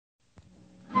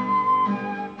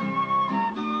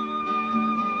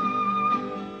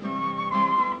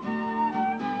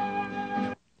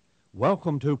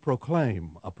Welcome to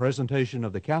Proclaim, a presentation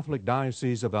of the Catholic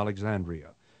Diocese of Alexandria.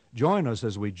 Join us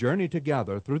as we journey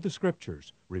together through the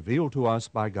Scriptures revealed to us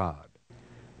by God.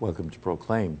 Welcome to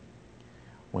Proclaim.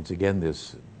 Once again,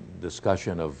 this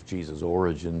discussion of Jesus'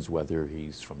 origins, whether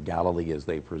he's from Galilee, as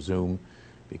they presume,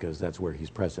 because that's where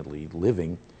he's presently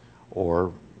living,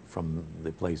 or from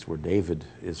the place where David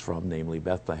is from, namely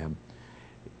Bethlehem,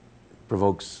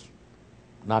 provokes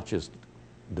not just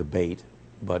debate,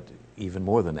 but even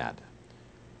more than that.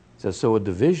 It says, so a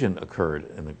division occurred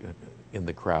in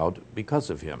the crowd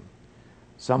because of him.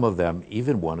 Some of them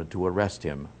even wanted to arrest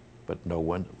him, but no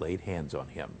one laid hands on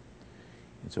him.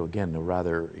 And so again, a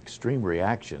rather extreme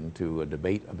reaction to a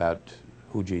debate about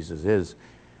who Jesus is,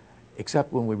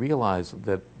 except when we realize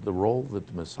that the role that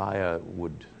the Messiah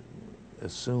would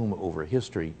assume over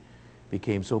history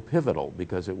became so pivotal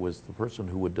because it was the person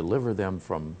who would deliver them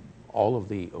from all of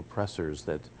the oppressors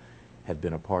that had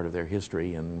been a part of their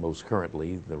history, and most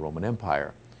currently the Roman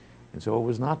Empire. And so it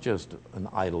was not just an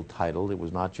idle title, it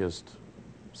was not just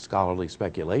scholarly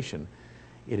speculation.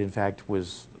 It in fact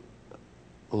was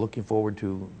looking forward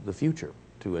to the future,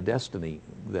 to a destiny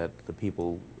that the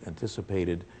people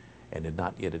anticipated and had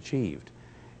not yet achieved.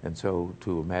 And so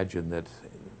to imagine that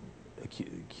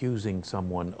accusing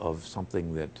someone of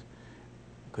something that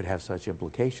could have such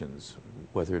implications,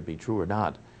 whether it be true or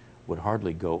not, would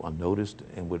hardly go unnoticed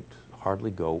and would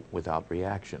hardly go without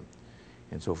reaction.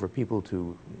 And so for people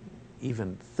to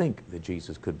even think that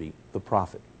Jesus could be the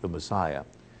prophet, the Messiah,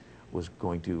 was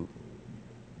going to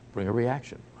bring a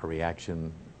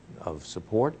reaction of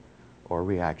support or a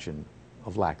reaction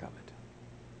of lack of it.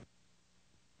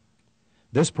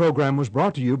 This program was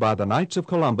brought to you by the Knights of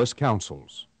Columbus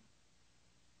Councils.